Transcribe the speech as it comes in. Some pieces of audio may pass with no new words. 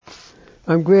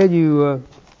I'm glad you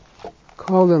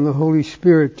called on the Holy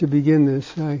Spirit to begin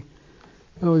this. I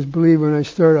always believe when I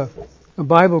start a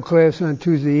Bible class on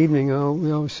Tuesday evening,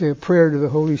 we always say a prayer to the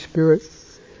Holy Spirit.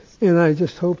 And I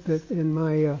just hope that in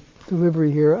my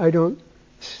delivery here, I don't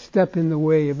step in the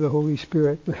way of the Holy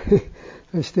Spirit.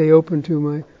 I stay open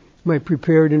to my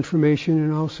prepared information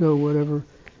and also whatever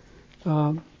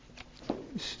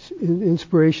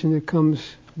inspiration that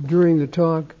comes during the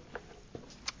talk.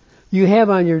 You have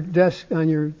on your desk, on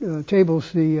your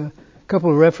tables, the couple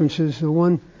of references. The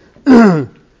one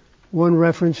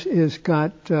reference is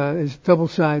printed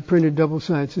double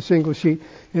side. It's a single sheet,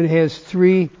 and it has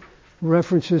three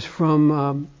references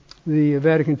from the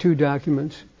Vatican II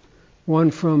documents.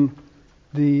 One from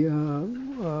the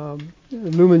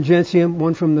Lumen Gentium,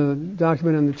 one from the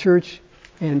document on the Church,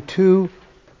 and two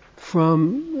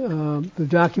from the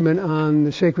document on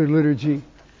the Sacred Liturgy.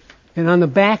 And on the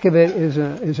back of it is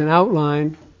an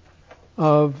outline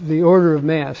of the order of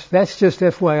Mass. That's just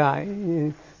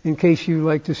FYI, in case you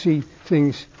like to see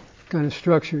things kind of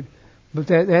structured. But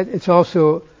that it's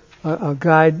also a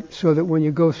guide so that when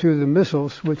you go through the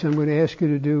missals, which I'm going to ask you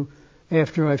to do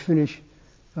after I finish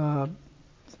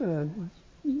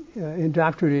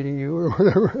indoctrinating you or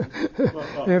whatever,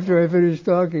 after I finish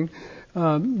talking,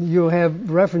 you'll have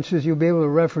references. You'll be able to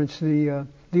reference the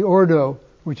Ordo,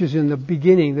 which is in the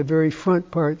beginning, the very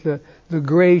front part, the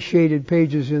gray shaded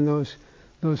pages in those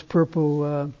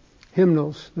purple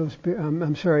hymnals.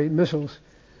 Missals.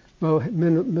 Well,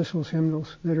 missals,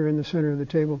 hymnals that are in the center of the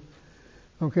table.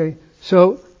 Okay,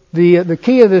 so the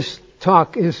key of this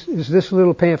talk is this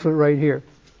little pamphlet right here.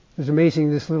 It's amazing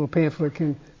this little pamphlet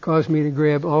can cause me to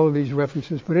grab all of these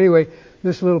references. But anyway,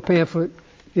 this little pamphlet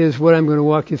is what I'm going to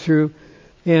walk you through.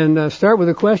 And start with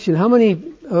a question. How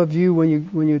many of you, when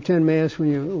you attend Mass,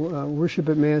 when you worship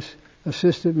at Mass,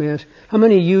 assist at Mass, how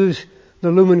many use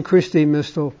the Lumen Christi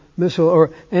missal,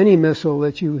 or any missal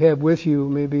that you have with you?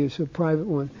 Maybe it's a private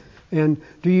one. And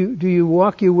do you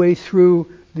walk your way through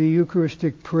the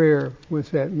Eucharistic prayer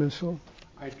with that missal?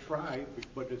 I try,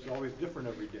 but it's always different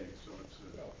every day. So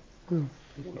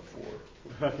it's one of four.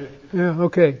 Yeah.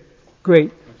 Okay.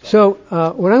 Great. So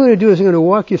what I'm going to do is I'm going to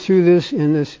walk you through this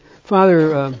in this.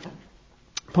 Father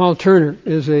Paul Turner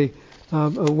is a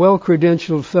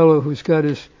well-credentialed fellow who's got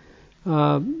his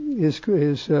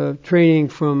training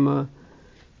from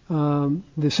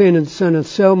the San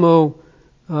Anselmo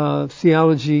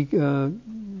Theology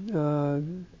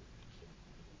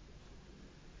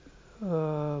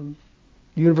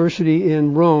University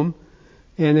in Rome,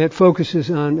 and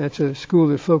that's a school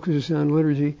that focuses on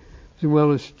liturgy as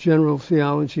well as general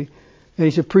theology. And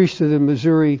he's a priest of the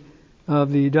Missouri.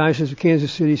 Of the Diocese of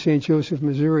Kansas City, St. Joseph,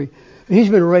 Missouri. And he's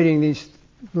been writing these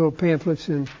little pamphlets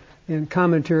and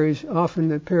commentaries, often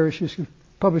that parishes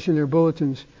publish in their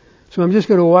bulletins. So I'm just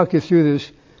going to walk you through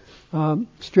this.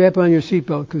 Strap on your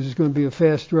seatbelt because it's going to be a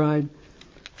fast ride.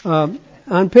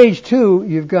 On page 2,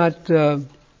 you've got a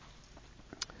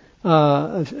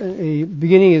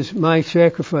beginning is My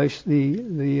Sacrifice,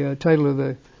 the title of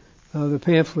the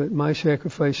pamphlet, My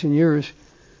Sacrifice and Yours,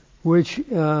 which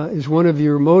is one of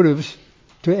your motives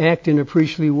to act in a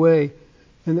priestly way.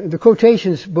 And the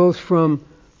quotations, both from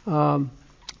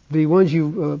the ones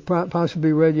you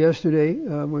possibly read yesterday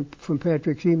from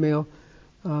Patrick's email,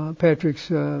 Patrick's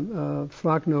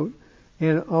flock note,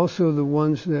 and also the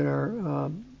ones that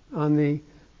are on the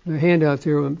handout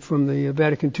there from the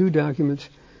Vatican II documents.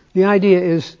 The idea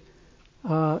is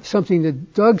something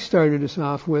that Doug started us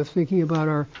off with, thinking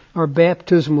about our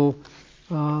baptismal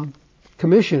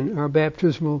commission, our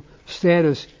baptismal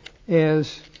status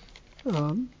as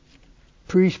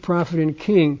priest, prophet, and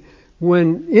king.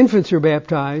 When infants are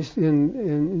baptized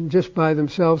in just by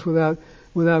themselves without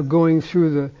going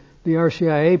through the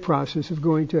RCIA process of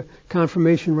going to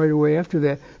confirmation right away after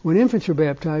that, when infants are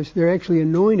baptized, they're actually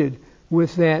anointed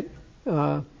with that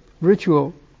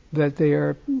ritual that they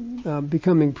are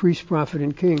becoming priest, prophet,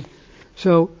 and king.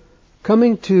 So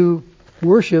coming to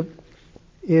worship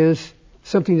is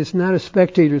something that's not a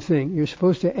spectator thing. You're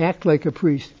supposed to act like a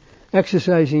priest,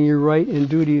 exercising your right and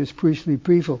duty as priestly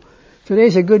people.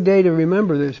 Today's a good day to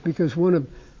remember this because one of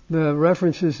the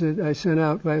references that I sent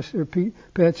out Pat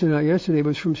sent out yesterday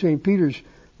was from St. Peter's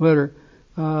letter,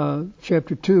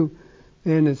 chapter 2,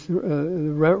 and it's a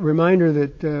reminder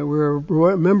that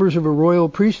we're members of a royal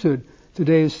priesthood.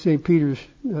 Today is St. Peter's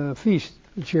feast,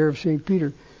 the chair of St.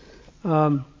 Peter.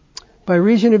 By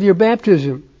reason of your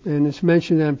baptism, and it's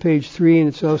mentioned on page 3, and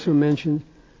it's also mentioned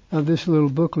of this little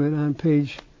booklet on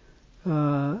page in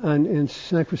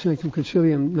Sacrosanctum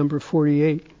Concilium number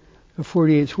 48.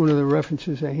 48 is one of the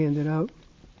references I handed out.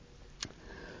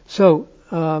 So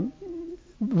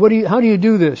how do you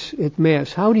do this at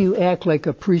Mass? How do you act like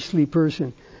a priestly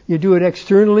person? You do it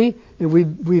externally, and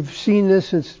we've seen this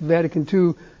since Vatican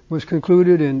II was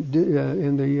concluded and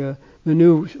the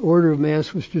new order of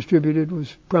Mass was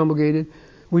promulgated.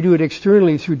 We do it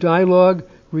externally through dialogue,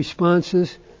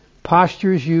 responses,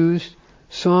 postures used,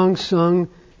 songs sung,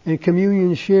 and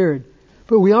communion shared.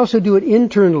 But we also do it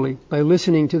internally by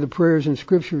listening to the prayers and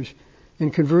scriptures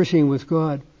and conversing with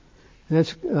God. And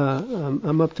that's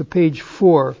I'm up to page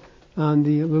 4 on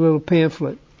the little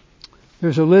pamphlet.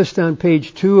 There's a list on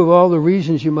page 2 of all the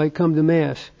reasons you might come to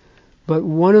Mass. But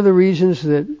one of the reasons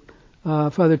that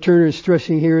Father Turner is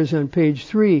stressing here is on page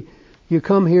 3. You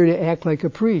come here to act like a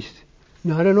priest,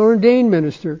 not an ordained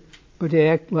minister, but to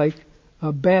act like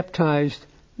a baptized,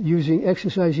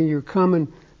 exercising your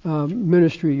common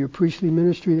ministry, your priestly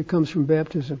ministry that comes from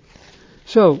baptism.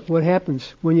 So, what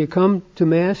happens? When you come to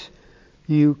Mass,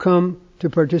 you come to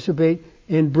participate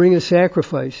and bring a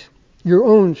sacrifice, your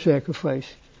own sacrifice.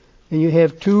 And you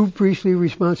have 2 priestly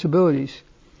responsibilities.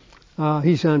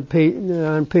 He's on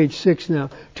page 6 now.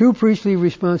 2 priestly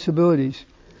responsibilities: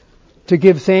 to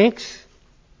give thanks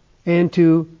and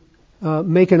to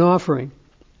make an offering.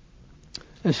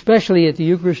 Especially at the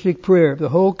Eucharistic prayer, the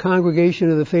whole congregation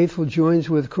of the faithful joins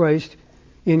with Christ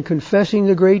in confessing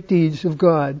the great deeds of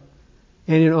God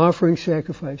and in offering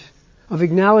sacrifice, of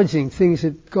acknowledging things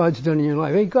that God's done in your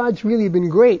life. Hey, God's really been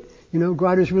great.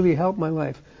 God has really helped my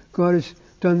life. God has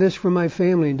done this for my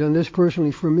family and done this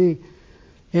personally for me.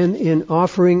 And in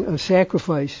offering a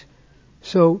sacrifice.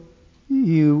 So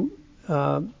you,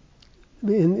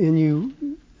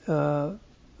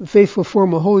 faithful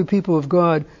form a holy people of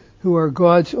God who are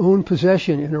God's own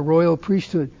possession in a royal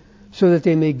priesthood, so that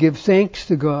they may give thanks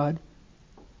to God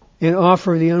and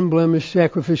offer the unblemished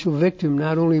sacrificial victim,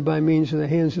 not only by means of the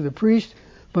hands of the priest,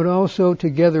 but also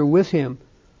together with him,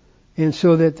 and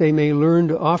so that they may learn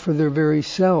to offer their very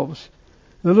selves.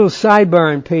 The little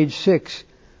sidebar on page 6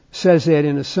 says that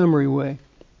in a summary way.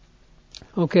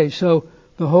 Okay, so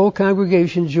the whole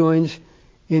congregation joins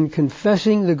in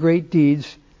confessing the great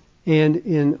deeds and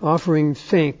in offering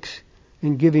thanks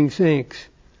and giving thanks.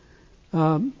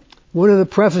 One of the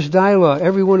preface dialogue,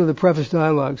 every one of the preface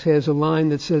dialogues has a line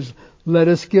that says, "Let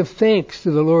us give thanks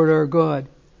to the Lord our God."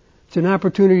 It's an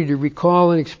opportunity to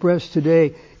recall and express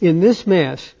today, in this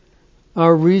Mass,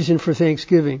 our reason for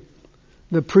thanksgiving.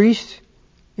 The priest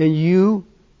and you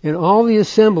and all the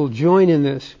assembled join in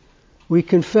this. We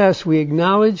confess, we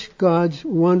acknowledge God's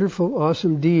wonderful,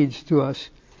 awesome deeds to us.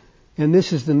 And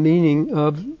this is the meaning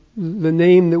of the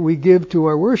name that we give to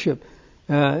our worship,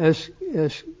 as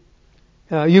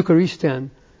Eucharistan,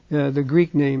 the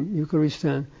Greek name,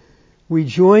 Eucharistan. We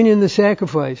join in the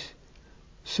sacrifice.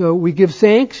 So we give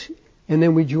thanks, and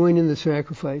then we join in the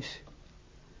sacrifice.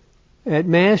 At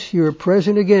Mass, you're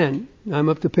present again. I'm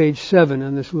up to page 7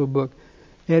 on this little book.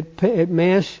 At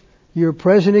Mass, you're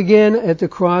present again at the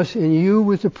cross, and you,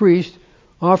 with the priest,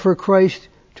 offer Christ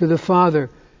to the Father.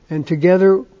 And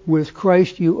together with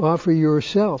Christ, you offer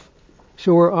yourself.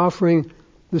 So we're offering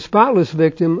the spotless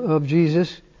victim of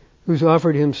Jesus, who's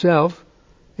offered himself,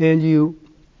 and you,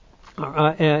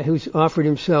 who's offered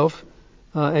himself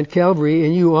at Calvary,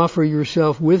 and you offer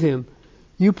yourself with him.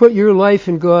 You put your life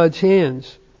in God's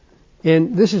hands.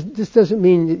 And this doesn't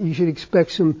mean that you should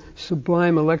expect some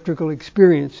sublime electrical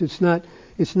experience. It's not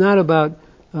about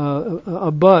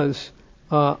a buzz.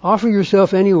 Offer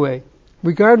yourself anyway,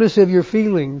 regardless of your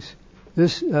feelings.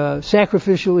 This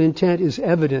sacrificial intent is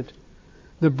evident.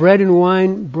 The bread and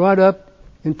wine brought up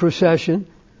in procession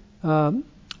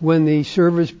when the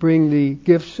servers bring the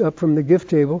gifts up from the gift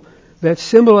table, that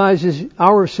symbolizes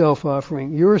our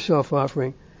self-offering, your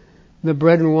self-offering. The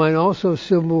bread and wine also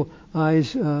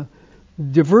symbolize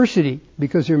diversity,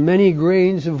 because there are many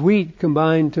grains of wheat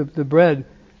combined to the bread,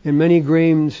 and many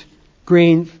grapes,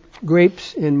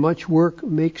 and much work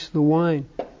makes the wine.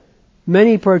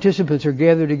 Many participants are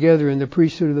gathered together in the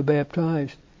priesthood of the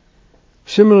baptized.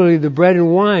 Similarly, the bread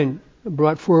and wine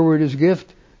brought forward as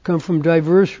gift come from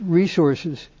diverse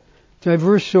sources: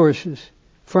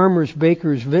 farmers,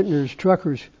 bakers, vintners,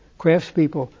 truckers,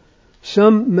 craftspeople.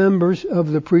 Some members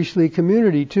of the priestly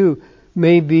community, too,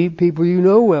 may be people you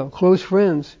know well, close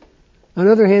friends. On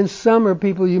the other hand, some are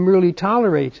people you merely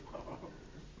tolerate.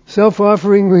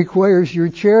 Self-offering requires your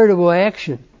charitable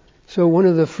action. So one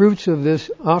of the fruits of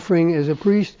this offering as a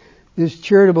priest is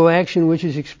charitable action, which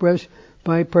is expressed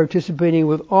by participating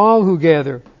with all who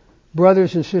gather,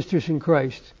 brothers and sisters in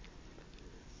Christ.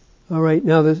 All right,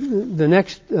 now the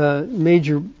next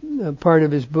major part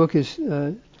of his book is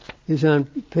on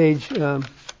page...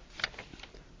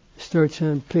 starts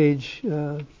on page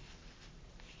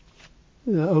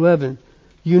 11.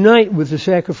 unite with the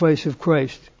sacrifice of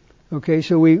Christ. Okay,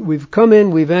 so we've come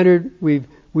in, we've entered, we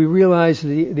realize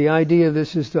the idea of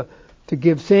this is to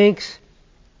give thanks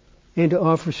and to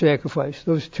offer sacrifice.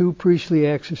 Those two priestly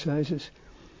exercises,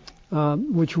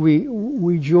 which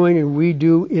we join and we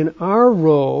do in our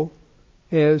role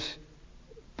as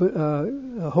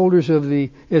holders of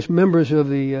as members of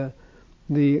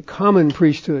the common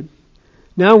priesthood.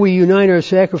 Now we unite our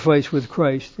sacrifice with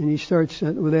Christ, and he starts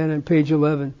with that on page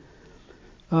 11.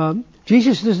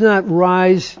 Jesus does not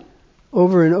rise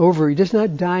over and over. He does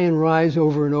not die and rise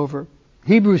over and over.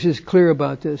 Hebrews is clear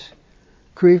about this.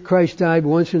 Christ died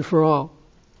once and for all.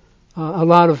 A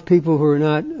lot of people who are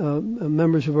not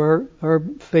members of our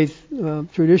faith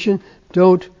tradition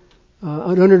don't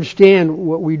understand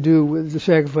what we do with the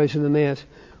sacrifice of the Mass.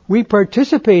 We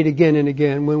participate again and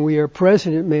again when we are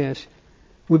present at Mass.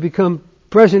 We become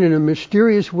present in a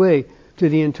mysterious way to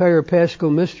the entire Paschal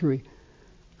mystery.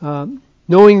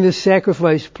 Knowing this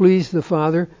sacrifice pleased the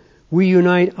Father, we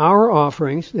unite our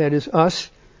offerings, that is us,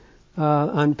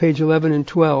 on page 11 and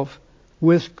 12,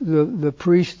 with the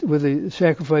priest, with the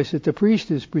sacrifice that the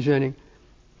priest is presenting.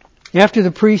 After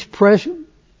the priest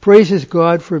praises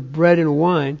God for bread and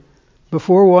wine,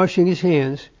 before washing his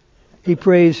hands, he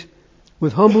prays,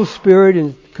 with humble spirit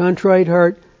and contrite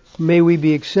heart, may we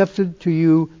be accepted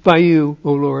by you,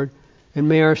 O Lord, and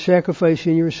may our sacrifice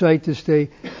in your sight this day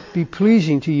be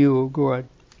pleasing to you, O God,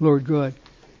 Lord God.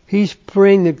 He's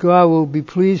praying that God will be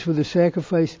pleased with the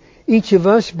sacrifice each of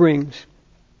us brings,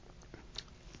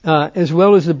 as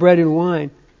well as the bread and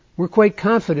wine. We're quite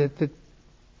confident that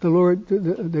the Lord,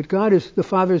 that God the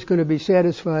Father is going to be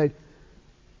satisfied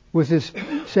with this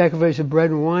sacrifice of bread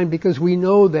and wine, because we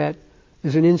know that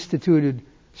is an instituted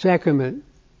sacrament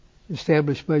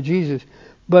established by Jesus.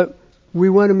 But we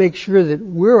want to make sure that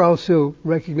we're also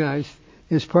recognized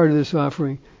as part of this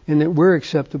offering and that we're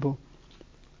acceptable.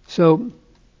 So,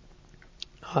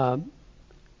 the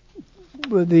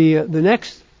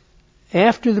next,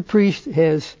 after the priest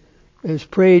has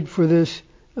prayed for this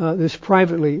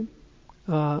privately,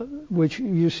 which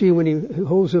you see when he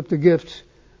holds up the gifts.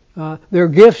 They're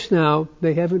gifts now.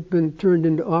 They haven't been turned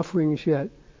into offerings yet.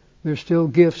 They're still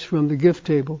gifts from the gift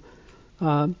table.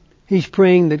 He's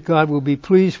praying that God will be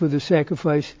pleased with the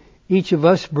sacrifice each of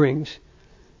us brings,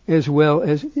 as well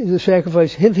as the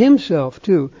sacrifice of himself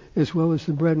too, as well as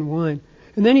the bread and wine.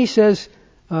 And then he says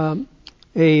a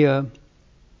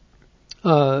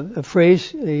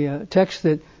phrase, a text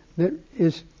that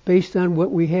is based on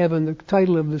what we have in the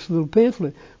title of this little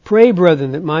pamphlet. Pray,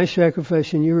 brethren, that my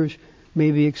sacrifice and yours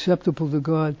may be acceptable to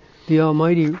God, the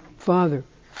Almighty Father.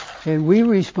 And we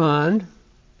respond,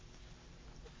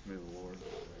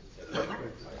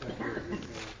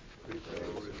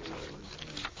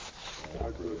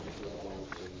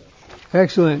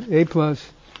 excellent, A+.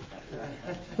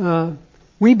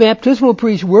 We baptismal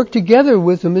priests work together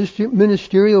with the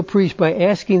ministerial priest by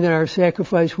asking that our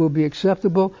sacrifice will be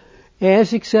acceptable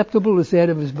as that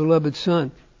of his beloved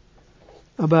Son.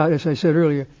 About, as I said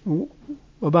earlier,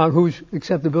 about whose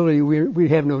acceptability we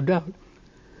have no doubt.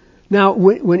 Now,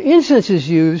 when incense is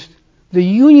used, the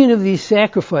union of these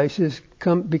sacrifices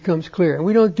becomes clear. And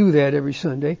we don't do that every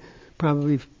Sunday,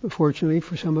 probably, fortunately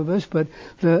for some of us, but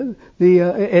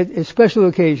at special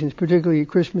occasions, particularly at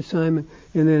Christmas time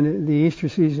and then the Easter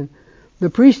season, the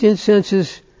priest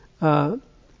incenses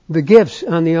the gifts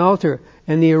on the altar,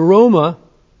 and the aroma,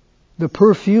 the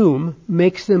perfume,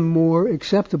 makes them more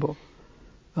acceptable.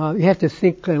 You have to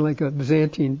think kind of like a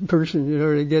Byzantine person in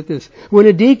order to get this. When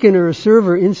a deacon or a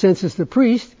server incenses the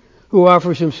priest, who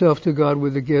offers himself to God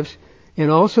with the gifts,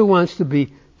 and also wants to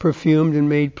be perfumed and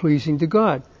made pleasing to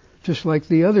God, just like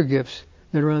the other gifts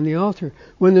that are on the altar.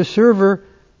 When the server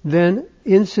then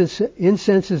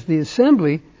incenses the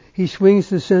assembly, he swings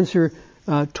the censer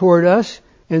toward us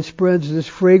and spreads this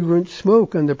fragrant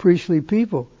smoke on the priestly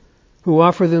people who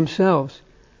offer themselves.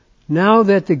 Now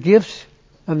that the gifts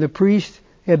of the priest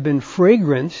have been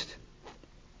fragranced,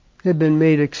 have been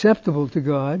made acceptable to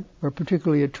God, or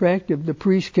particularly attractive, the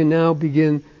priest can now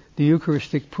begin the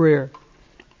Eucharistic prayer.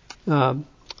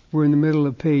 We're in the middle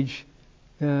of page,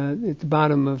 at the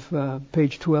bottom of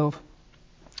page 12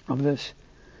 of this.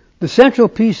 The central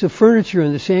piece of furniture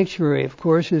in the sanctuary, of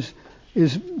course, is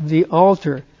the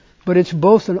altar, but it's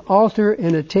both an altar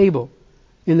and a table.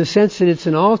 In the sense that it's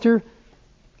an altar,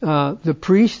 the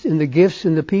priest and the gifts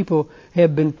and the people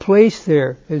have been placed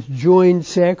there as joined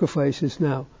sacrifices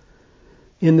now.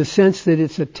 In the sense that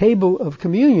it's a table of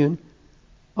communion,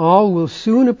 all will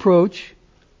soon approach,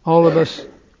 all of us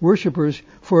worshipers,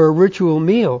 for a ritual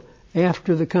meal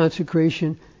after the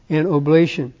consecration and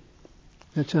oblation.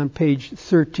 That's on page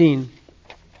 13.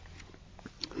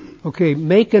 Okay,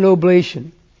 make an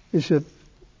oblation is an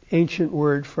ancient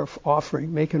word for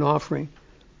offering. Make an offering.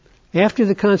 After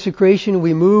the consecration,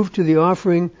 we move to the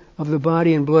offering of the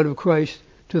body and blood of Christ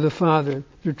to the Father.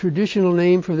 The traditional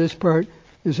name for this part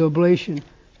is oblation,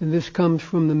 and this comes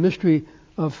from the mystery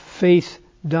of faith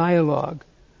dialogue.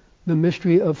 The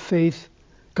mystery of faith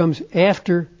comes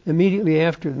immediately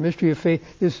after. The mystery of faith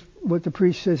is what the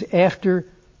priest says after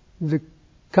the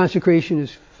consecration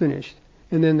is finished.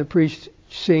 And then the priest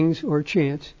sings or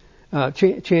chants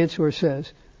or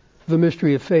says the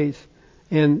mystery of faith.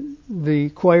 And the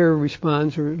choir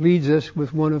responds or leads us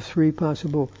with one of three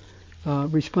possible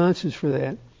responses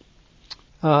for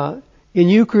that. In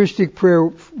Eucharistic Prayer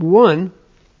 1,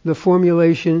 the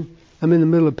formulation, I'm in the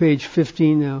middle of page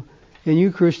 15 now. In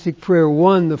Eucharistic Prayer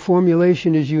 1, the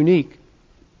formulation is unique.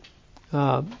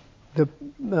 The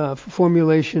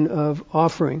formulation of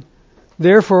offering.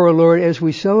 Therefore, O Lord, as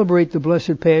we celebrate the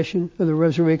blessed passion of the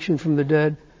resurrection from the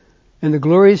dead and the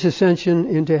glorious ascension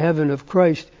into heaven of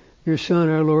Christ, your Son,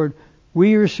 our Lord,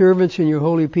 we, your servants and your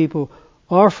holy people,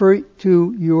 offer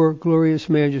to your glorious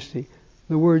majesty.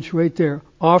 The words right there,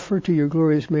 offer to your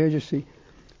glorious majesty.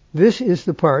 This is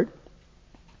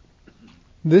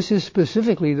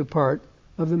specifically the part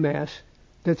of the Mass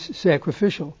that's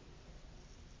sacrificial.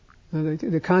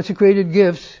 The consecrated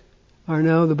gifts are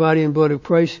now the body and blood of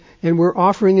Christ, and we're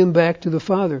offering them back to the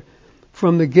Father.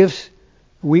 From the gifts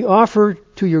we offer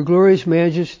to your glorious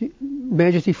majesty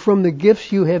from the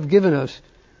gifts you have given us,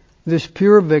 this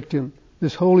pure victim,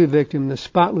 this holy victim, the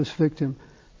spotless victim,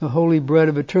 the holy bread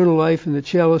of eternal life and the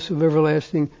chalice of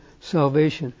everlasting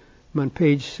salvation. I'm on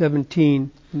page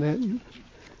 17. In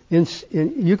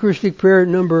Eucharistic prayer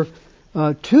number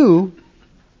 2,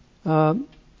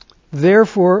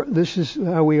 therefore, this is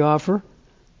how we offer.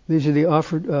 These are the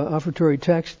offertory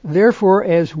texts. Therefore,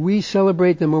 as we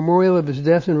celebrate the memorial of his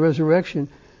death and resurrection,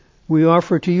 we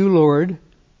offer to you, Lord,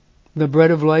 the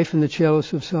bread of life and the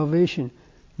chalice of salvation,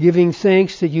 giving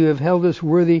thanks that you have held us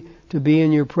worthy to be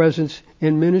in your presence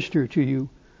and minister to you.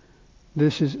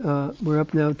 This is, we're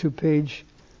up now to page,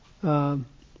 in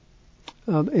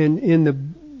the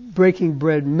Breaking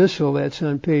Bread Missal, that's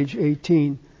on page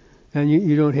 18. And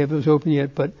you don't have those open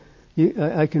yet, but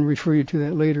I can refer you to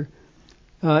that later.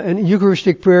 And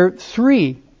Eucharistic Prayer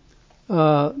 3,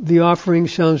 the offering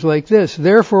sounds like this.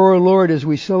 Therefore, O Lord, as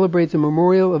we celebrate the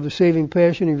memorial of the saving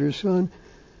passion of your Son,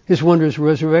 his wondrous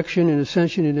resurrection and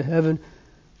ascension into heaven,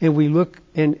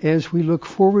 and as we look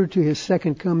forward to his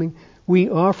second coming, we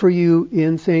offer you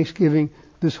in thanksgiving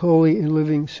this holy and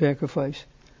living sacrifice.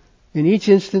 In each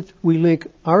instant, we link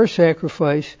our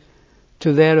sacrifice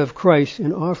to that of Christ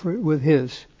and offer it with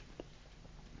his.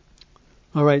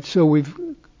 All right, so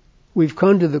we've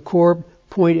come to the core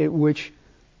point at which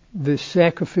the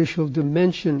sacrificial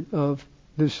dimension of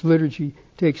this liturgy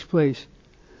takes place.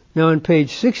 Now on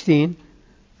page 16,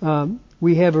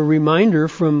 we have a reminder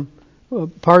from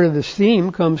part of this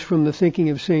theme comes from the thinking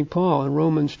of St. Paul in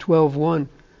Romans 12:1.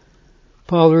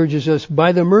 Paul urges us,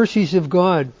 by the mercies of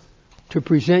God, to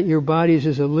present your bodies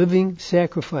as a living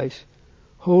sacrifice,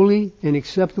 holy and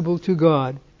acceptable to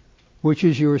God, which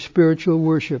is your spiritual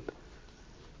worship.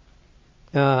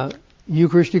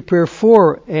 Eucharistic Prayer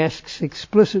 4 asks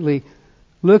explicitly,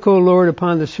 look, O Lord,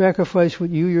 upon the sacrifice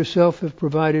which you yourself have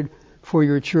provided for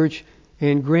your church,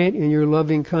 and grant in your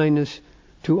loving kindness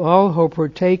to all who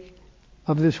partake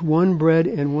of this one bread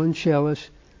and one chalice,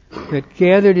 that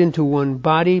gathered into one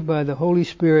body by the Holy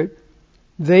Spirit,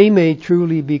 they may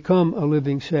truly become a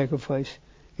living sacrifice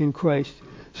in Christ.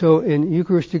 So in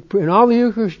all the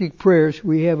Eucharistic prayers,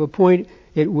 we have a point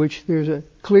at which there's a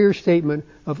clear statement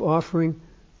of offering,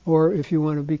 or if you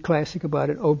want to be classic about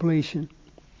it, oblation.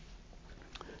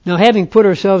 Now, having put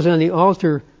ourselves on the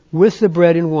altar with the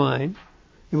bread and wine,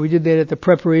 and we did that at the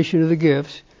preparation of the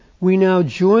gifts, we now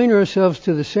join ourselves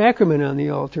to the sacrament on the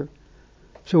altar.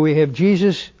 So we have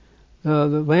Jesus, the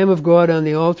Lamb of God on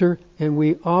the altar, and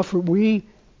we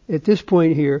at this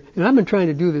point here, and I've been trying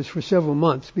to do this for several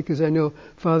months because I know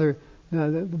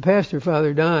the pastor,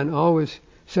 Father Don, always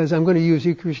says, I'm going to use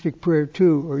Eucharistic Prayer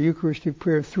 2 or Eucharistic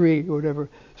Prayer 3 or whatever.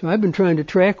 So I've been trying to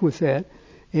track with that,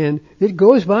 and it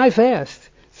goes by fast.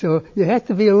 So you have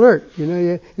to be alert.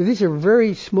 These are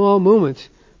very small moments,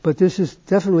 but this is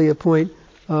definitely a point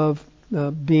of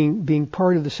being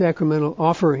part of the sacramental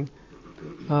offering.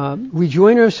 We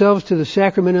join ourselves to the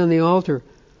sacrament on the altar,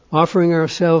 offering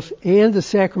ourselves and the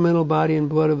sacramental body and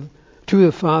blood to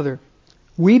the Father.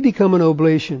 We become an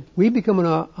oblation. We become an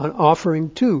offering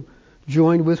too,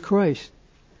 joined with Christ.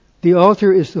 The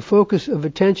altar is the focus of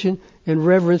attention and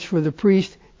reverence for the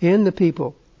priest and the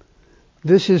people.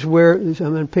 This is where,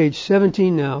 I'm on page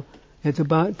 17 now, at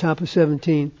the top of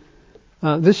 17.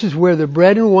 This is where the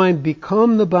bread and wine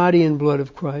become the body and blood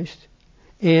of Christ,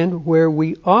 and where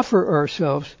we offer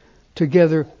ourselves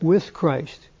together with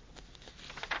Christ.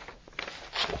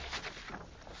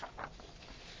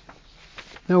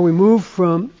 Now we move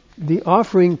from the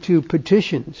offering to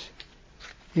petitions.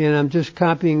 And I'm just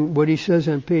copying what he says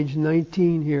on page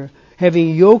 19 here.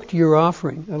 Having yoked your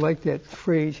offering. I like that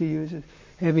phrase he uses.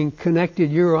 Having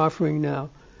connected your offering now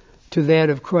to that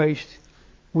of Christ,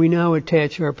 we now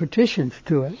attach our petitions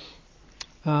to it.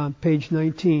 Page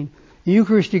 19. The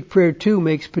Eucharistic prayer too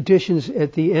makes petitions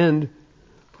at the end.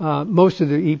 Most of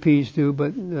the EPs do,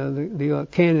 but the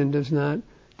canon does not.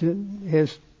 It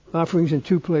has offerings in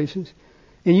two places.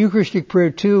 In Eucharistic prayer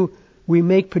too, we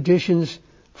make petitions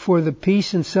for the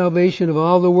peace and salvation of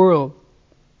all the world,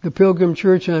 the pilgrim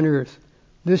church on earth,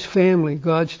 this family,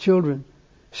 God's children,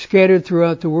 scattered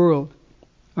throughout the world,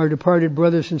 our departed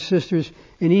brothers and sisters,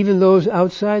 and even those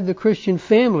outside the Christian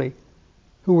family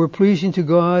who were pleasing to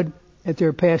God at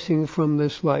their passing from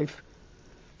this life.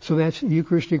 So that's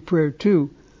Eucharistic prayer 2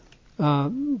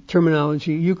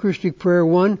 terminology. Eucharistic prayer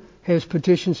 1 has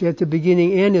petitions at the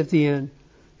beginning and at the end.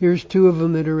 Here's 2 of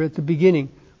them that are at the beginning.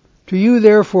 To you,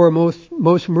 therefore, most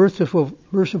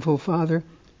merciful Father,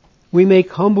 we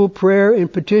make humble prayer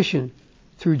and petition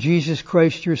through Jesus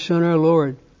Christ, your Son, our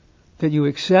Lord, that you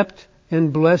accept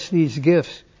and bless these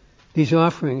gifts, these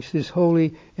offerings, these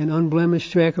holy and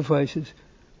unblemished sacrifices,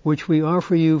 which we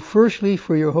offer you firstly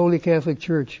for your Holy Catholic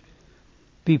Church.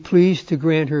 Be pleased to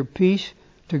grant her peace,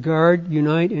 to guard,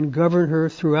 unite, and govern her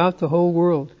throughout the whole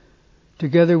world,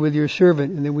 together with your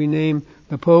servant, and then we name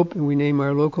the Pope, and we name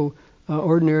our local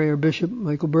ordinary, our Bishop,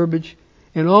 Michael Burbage,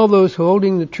 and all those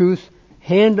holding the truth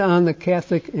hand on the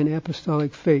Catholic and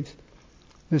Apostolic faith.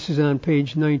 This is on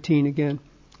page 19 again.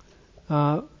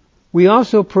 We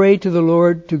also pray to the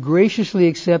Lord to graciously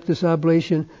accept this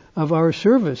oblation of our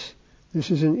service. This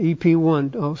is in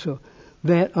EP1 also.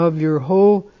 That of your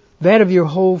whole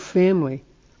family.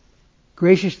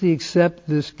 Graciously accept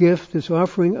this gift, this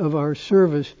offering of our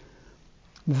service,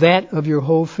 that of your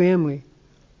whole family.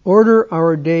 Order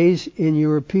our days in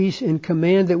your peace and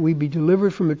command that we be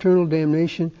delivered from eternal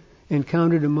damnation and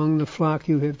counted among the flock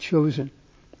you have chosen.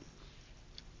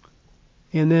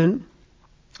 And then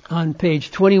on page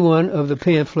 21 of the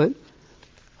pamphlet,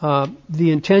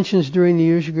 the intentions during the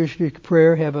Eucharistic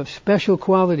prayer have a special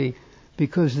quality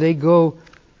because they go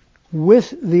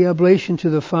with the oblation to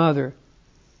the Father.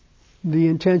 The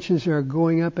intentions are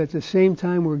going up at the same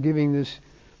time we're giving this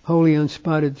holy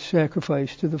unspotted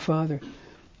sacrifice to the Father.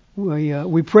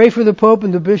 We pray for the Pope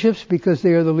and the bishops because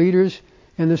they are the leaders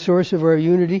and the source of our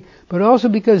unity, but also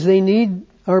because they need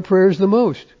our prayers the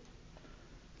most.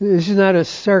 This is not a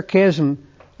sarcasm.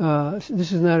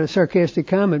 This is not a sarcastic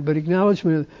comment, but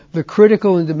acknowledgement of the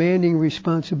critical and demanding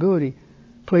responsibility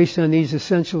placed on these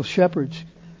essential shepherds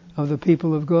of the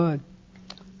people of God.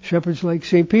 Shepherds like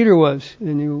St. Peter was,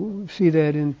 and you see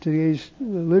that in today's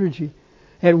liturgy.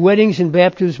 At weddings and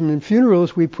baptism and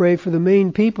funerals, we pray for the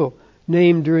main people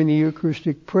named during the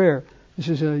Eucharistic prayer. This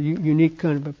is a unique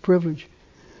kind of a privilege.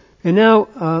 And now,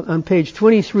 on page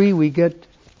 23, we get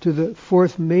to the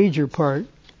fourth major part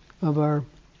of our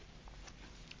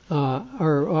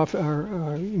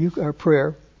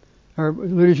prayer, our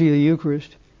liturgy of the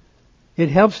Eucharist. It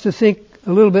helps to think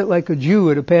a little bit like a Jew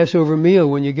at a Passover meal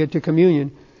when you get to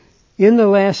communion. In the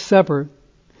Last Supper,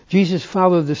 Jesus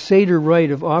followed the Seder rite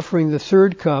of offering the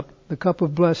third cup, the cup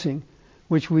of blessing,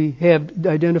 which we have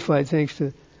identified thanks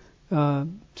to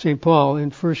St. Paul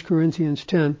in 1 Corinthians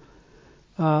 10.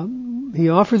 He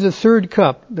offered the third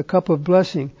cup, the cup of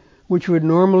blessing, which would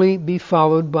normally be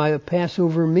followed by a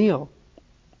Passover meal.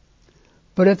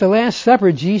 But at the Last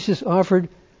Supper, Jesus offers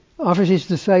his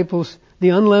disciples the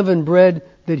unleavened bread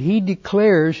that he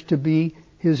declares to be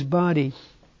his body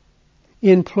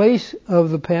in place of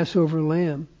the Passover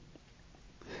lamb.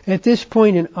 At this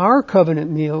point in our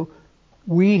covenant meal,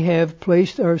 we have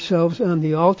placed ourselves on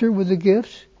the altar with the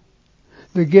gifts.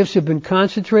 The gifts have been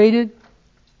consecrated,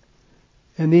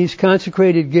 and these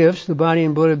consecrated gifts, the body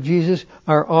and blood of Jesus,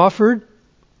 are offered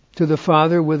to the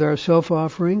Father with our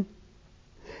self-offering,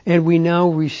 and we now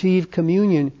receive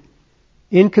communion,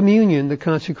 in communion, the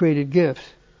consecrated gifts.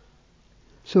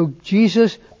 So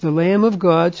Jesus, the Lamb of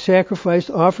God, sacrificed,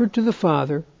 offered to the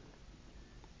Father,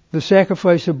 the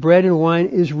sacrifice of bread and wine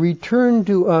is returned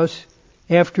to us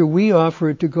after we offer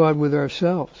it to God with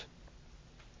ourselves.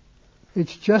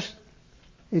 It's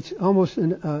almost a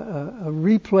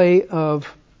replay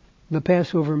of the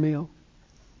Passover meal,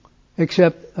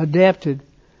 except adapted.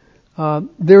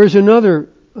 There is another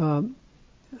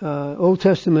Old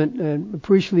Testament and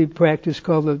priestly practice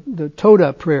called the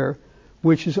Todah prayer,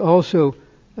 which is also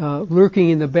lurking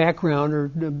in the background or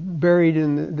buried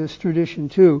in this tradition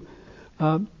too.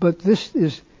 But this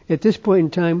is, at this point in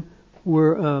time,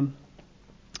 where I'm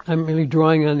really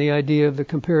drawing on the idea of the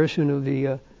comparison of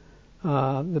the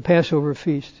Passover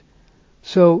feast.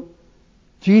 So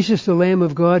Jesus, the Lamb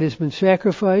of God, has been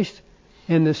sacrificed,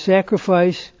 and the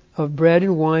sacrifice of bread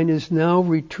and wine is now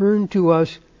returned to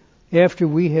us after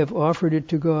we have offered it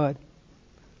to God.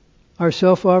 Our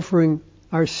self-offering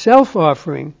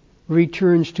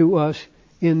returns to us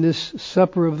in this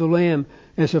supper of the Lamb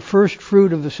as a first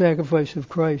fruit of the sacrifice of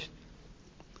Christ.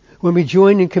 When we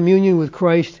join in communion with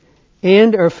Christ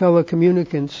and our fellow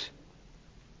communicants,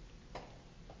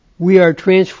 we are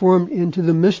transformed into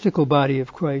the mystical body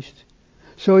of Christ.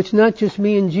 So it's not just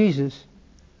me and Jesus.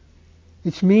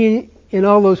 It's me and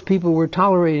all those people we're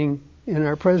tolerating in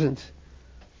our presence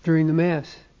during the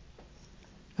Mass.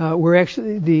 We're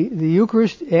actually, the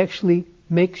Eucharist actually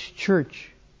makes church.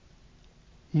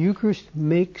 The Eucharist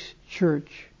makes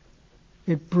church.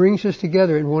 It brings us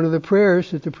together. And one of the prayers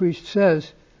that the priest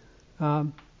says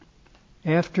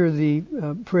after the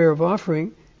prayer of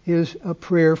offering is a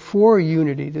prayer for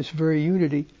unity, this very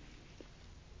unity.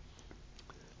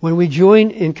 When we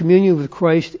join in communion with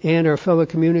Christ and our fellow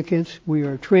communicants, we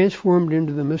are transformed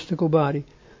into the mystical body.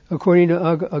 According to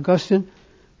Augustine,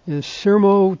 in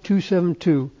Sermo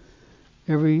 272,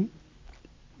 every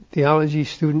theology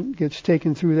student gets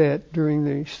taken through that during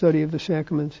the study of the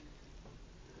sacraments.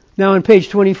 Now on page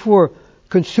 24,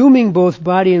 consuming both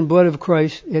body and blood of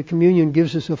Christ at communion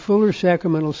gives us a fuller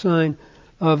sacramental sign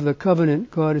of the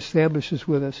covenant God establishes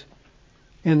with us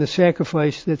and the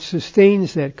sacrifice that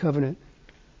sustains that covenant.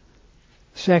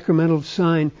 Sacramental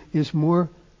sign is more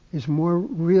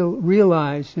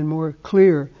realized and more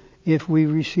clear if we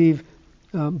receive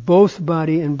both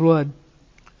body and blood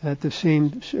at the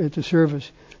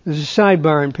service. There's a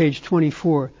sidebar on page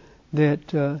 24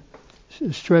 that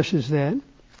stresses that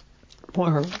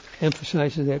or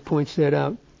emphasizes that, points that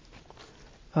out.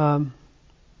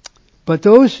 But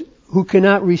those who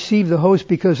cannot receive the host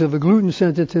because of a gluten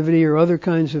sensitivity or other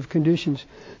kinds of conditions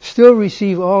still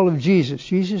receive all of Jesus.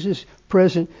 Jesus is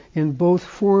present in both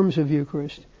forms of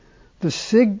Eucharist. The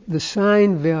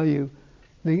sign value,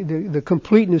 the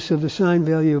completeness of the sign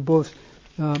value of both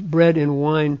bread and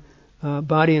wine,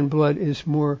 body and blood, is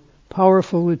more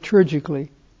powerful liturgically,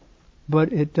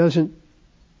 but it doesn't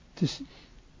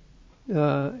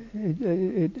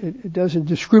it doesn't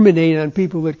discriminate on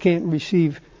people that can't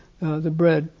receive the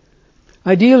bread.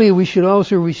 Ideally, we should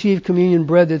also receive communion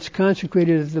bread that's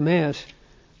consecrated at the Mass,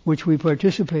 which we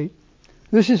participate.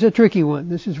 This is a tricky one.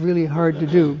 This is really hard to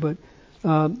do, but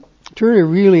Turner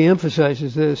really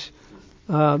emphasizes this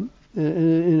in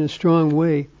a strong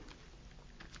way.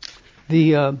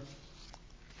 We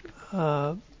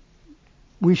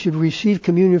should receive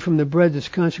communion from the bread that's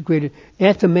consecrated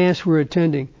at the Mass we're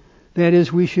attending. That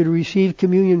is, we should receive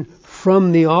communion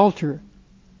from the altar,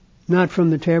 not from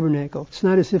the tabernacle. It's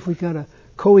not as if we got a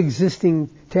coexisting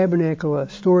tabernacle, a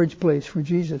storage place for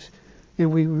Jesus,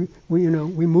 and we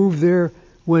move there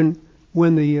when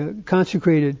the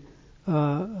consecrated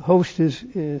host is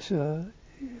when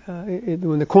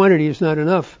the quantity is not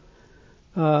enough.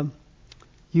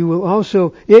 You will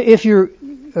also, if you're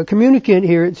a communicant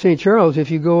here at St. Charles,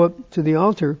 if you go up to the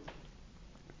altar,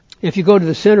 if you go to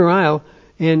the center aisle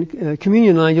and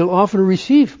communion line, you'll often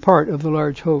receive part of the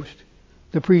large host.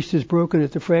 The priest has broken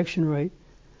at the fraction rite.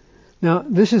 Now,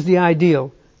 this is the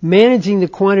ideal. Managing the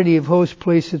quantity of host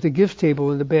placed at the gift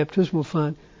table in the baptismal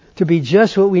font to be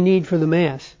just what we need for the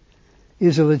Mass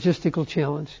is a logistical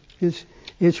challenge.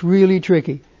 It's really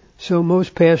tricky. So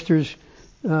most pastors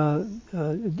don't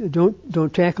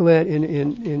tackle that,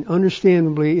 and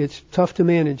understandably, it's tough to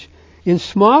manage. In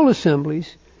small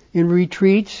assemblies, in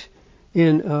retreats,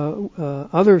 in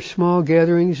other small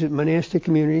gatherings at monastic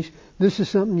communities, this is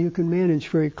something you can manage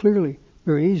very clearly,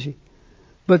 very easy.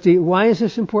 But why is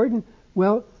this important?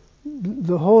 Well,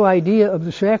 the whole idea of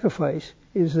the sacrifice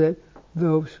is that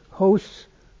those hosts,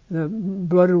 the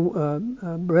bread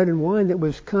and wine that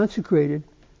was consecrated,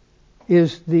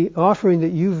 is the offering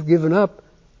that you've given up,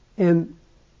 and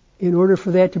in order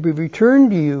for that to be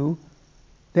returned to you,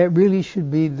 that really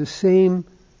should be the same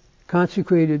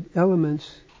consecrated elements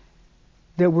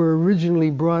that were originally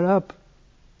brought up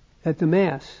at the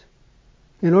Mass.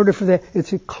 In order for that,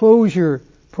 it's a closure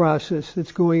process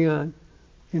that's going on.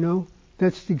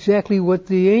 That's exactly what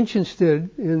the ancients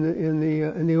did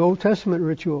in the Old Testament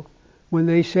ritual when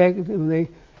they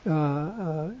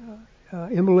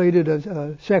immolated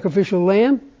a sacrificial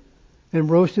lamb and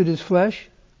roasted his flesh.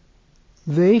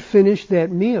 They finished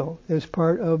that meal as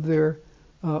part of their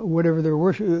whatever their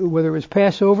worship, whether it was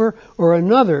Passover or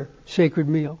another sacred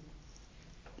meal.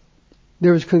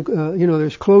 There was,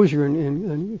 there's closure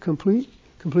and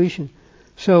completion.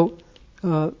 So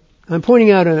I'm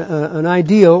pointing out an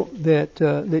ideal that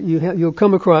you'll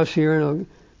come across here, and I'll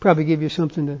probably give you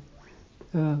something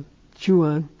to chew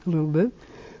on a little bit.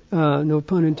 No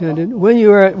pun intended.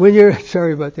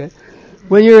 Sorry about that.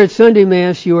 When you're at Sunday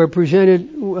Mass, you are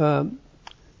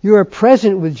you are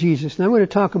present with Jesus. Now I'm going to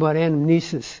talk about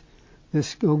anamnesis,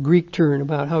 this Greek term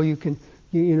about how you can,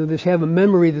 this have a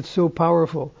memory that's so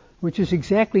powerful, which is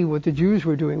exactly what the Jews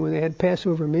were doing when they had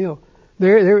Passover meal.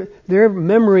 Their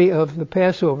memory of the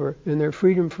Passover and their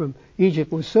freedom from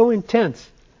Egypt was so intense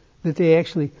that they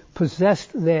actually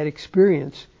possessed that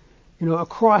experience,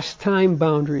 across time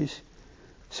boundaries.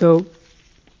 So,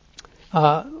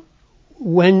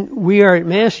 when we are at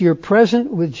Mass, you're present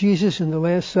with Jesus at the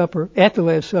Last Supper,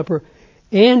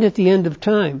 and at the end of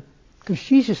time. Because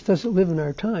Jesus doesn't live in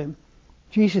our time.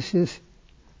 Jesus is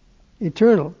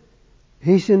eternal.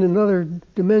 He's in another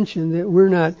dimension that we're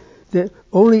not, that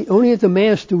only at the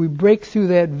Mass do we break through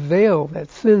that veil, that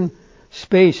thin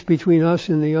space between us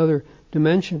and the other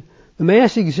dimension. The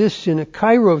Mass exists in a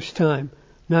kairos time,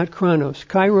 not chronos.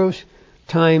 Kairos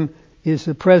time is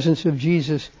the presence of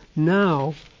Jesus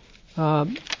now,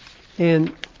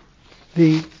 and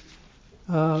the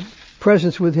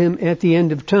presence with Him at the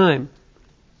end of time.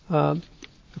 The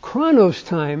chronos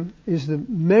time is the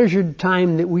measured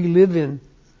time that we live in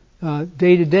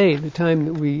day to day, the time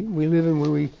that we live in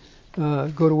when we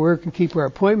go to work and keep our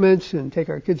appointments and take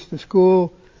our kids to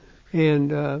school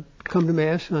and come to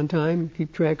Mass on time,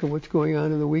 keep track of what's going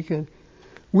on in the weekend.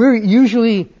 We're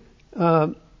usually,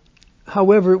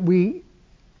 however,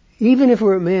 even if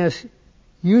we're at Mass,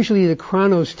 usually the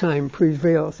chronos time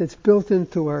prevails. It's built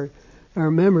into our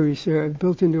memories,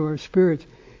 built into our spirits.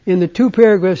 In the 2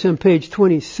 paragraphs on page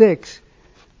 26,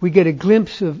 we get a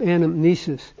glimpse of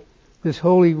anamnesis, this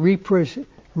holy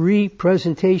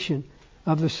representation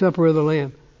of the Supper of the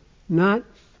Lamb. Not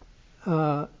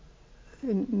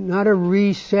a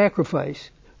re-sacrifice,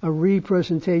 a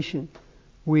representation.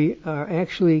 We are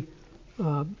actually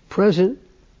present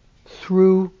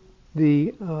through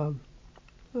the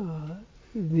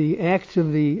acts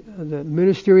of the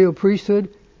ministerial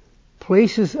priesthood,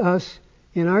 places us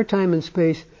in our time and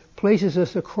space, places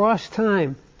us across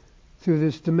time through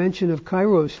this dimension of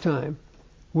kairos time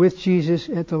with Jesus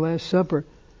at the Last Supper,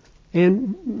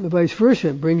 and vice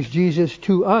versa, brings Jesus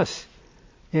to us,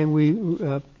 and we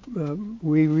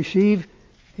receive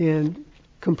and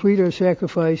complete our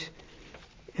sacrifice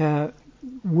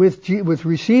with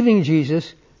receiving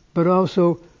Jesus, but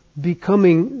also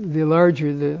becoming the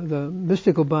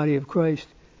mystical body of Christ.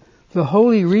 The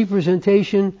holy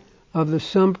representation of the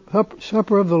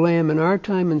Supper of the Lamb in our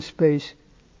time and space,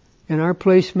 and our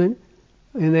placement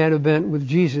in that event with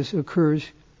Jesus occurs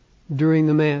during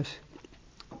the Mass.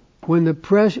 When the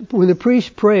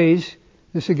priest prays,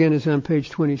 this again is on page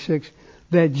 26,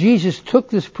 that Jesus took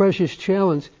this precious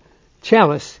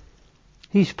chalice,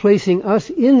 he's placing us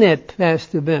in that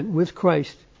past event with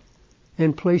Christ,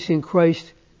 and placing Christ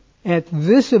at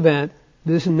this event,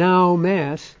 this now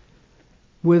Mass,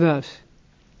 with us.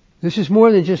 This is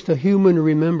more than just a human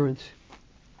remembrance.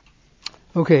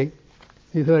 Okay,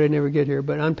 you thought I'd never get here,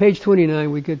 but on page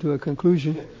 29 we get to a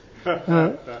conclusion.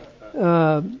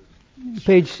 On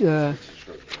page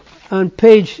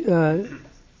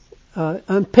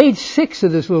 6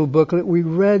 of this little booklet, we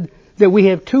read that we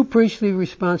have 2 priestly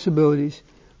responsibilities,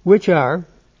 which are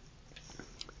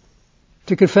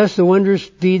to confess the wondrous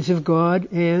deeds of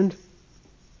God and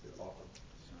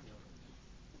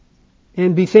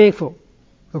be thankful.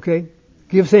 Okay?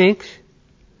 Give thanks.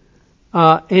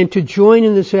 And to join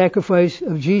in the sacrifice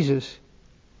of Jesus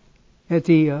at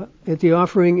the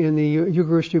offering in the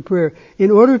Eucharistic prayer.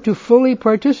 In order to fully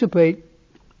participate,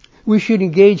 we should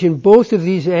engage in both of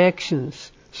these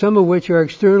actions, some of which are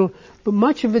external, but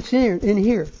much of it's in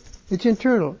here. It's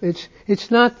internal.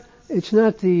 It's not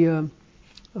the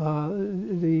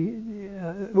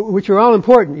which are all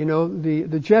important,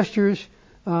 the gestures,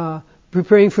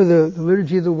 preparing for the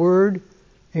liturgy of the Word,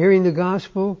 hearing the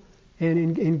Gospel,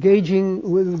 and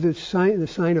engaging with the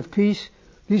sign of peace.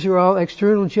 These are all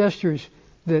external gestures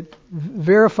that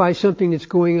verify something that's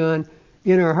going on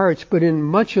in our hearts. But in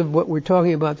much of what we're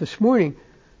talking about this morning,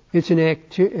 it's an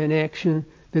action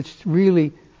that's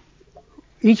really,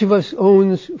 each of us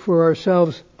owns for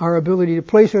ourselves our ability to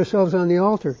place ourselves on the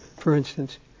altar, for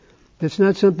instance. That's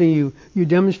not something you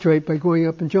demonstrate by going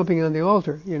up and jumping on the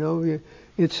altar.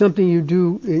 It's something you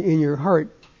do in your heart.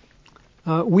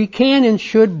 We can and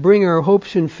should bring our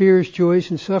hopes and fears,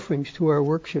 joys and sufferings to our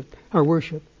worship.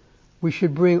 we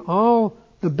should bring all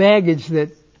the baggage that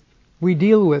we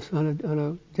deal with on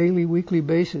a daily, weekly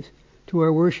basis to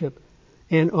our worship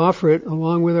and offer it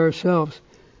along with ourselves.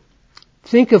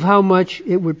 Think of how much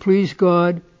it would please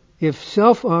God if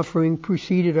self-offering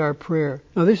preceded our prayer.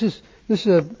 Now this is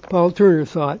a Paul Turner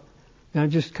thought, and I'm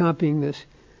just copying this.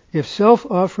 If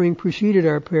self-offering preceded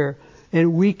our prayer,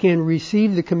 and we can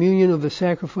receive the communion of the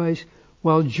sacrifice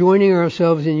while joining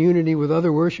ourselves in unity with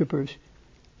other worshipers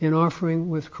in offering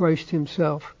with Christ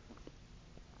himself.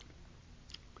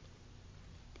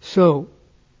 So,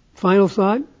 final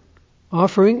thought,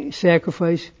 offering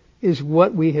sacrifice is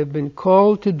what we have been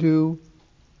called to do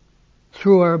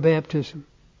through our baptism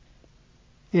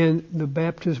and the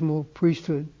baptismal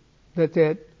priesthood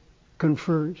that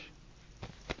confers.